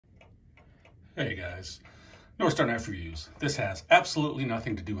Hey guys, North Star Knife Reviews. This has absolutely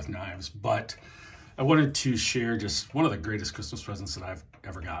nothing to do with knives, but I wanted to share just one of the greatest Christmas presents that I've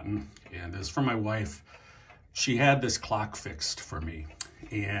ever gotten, and it's from my wife. She had this clock fixed for me,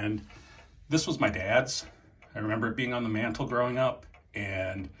 and this was my dad's. I remember it being on the mantle growing up,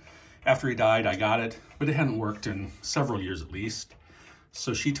 and after he died, I got it, but it hadn't worked in several years at least.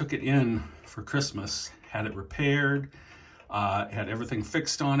 So she took it in for Christmas, had it repaired, had everything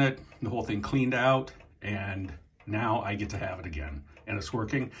fixed on it, the whole thing cleaned out, and now I get to have it again, and it's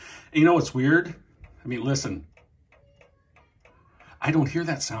working. And you know what's weird? I mean, listen, I don't hear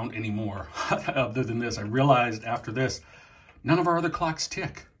that sound anymore other than this. I realized after this, none of our other clocks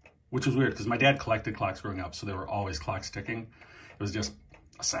tick, which was weird because my dad collected clocks growing up, so there were always clocks ticking. It was just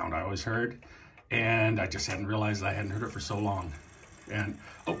a sound I always heard, and I just hadn't realized I hadn't heard it for so long. And,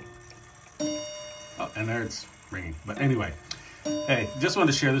 oh, and there it's ringing. But anyway, hey, just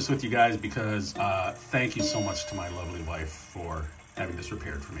wanted to share this with you guys because thank you so much to my lovely wife for having this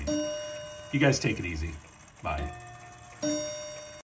repaired for me. You guys take it easy. Bye.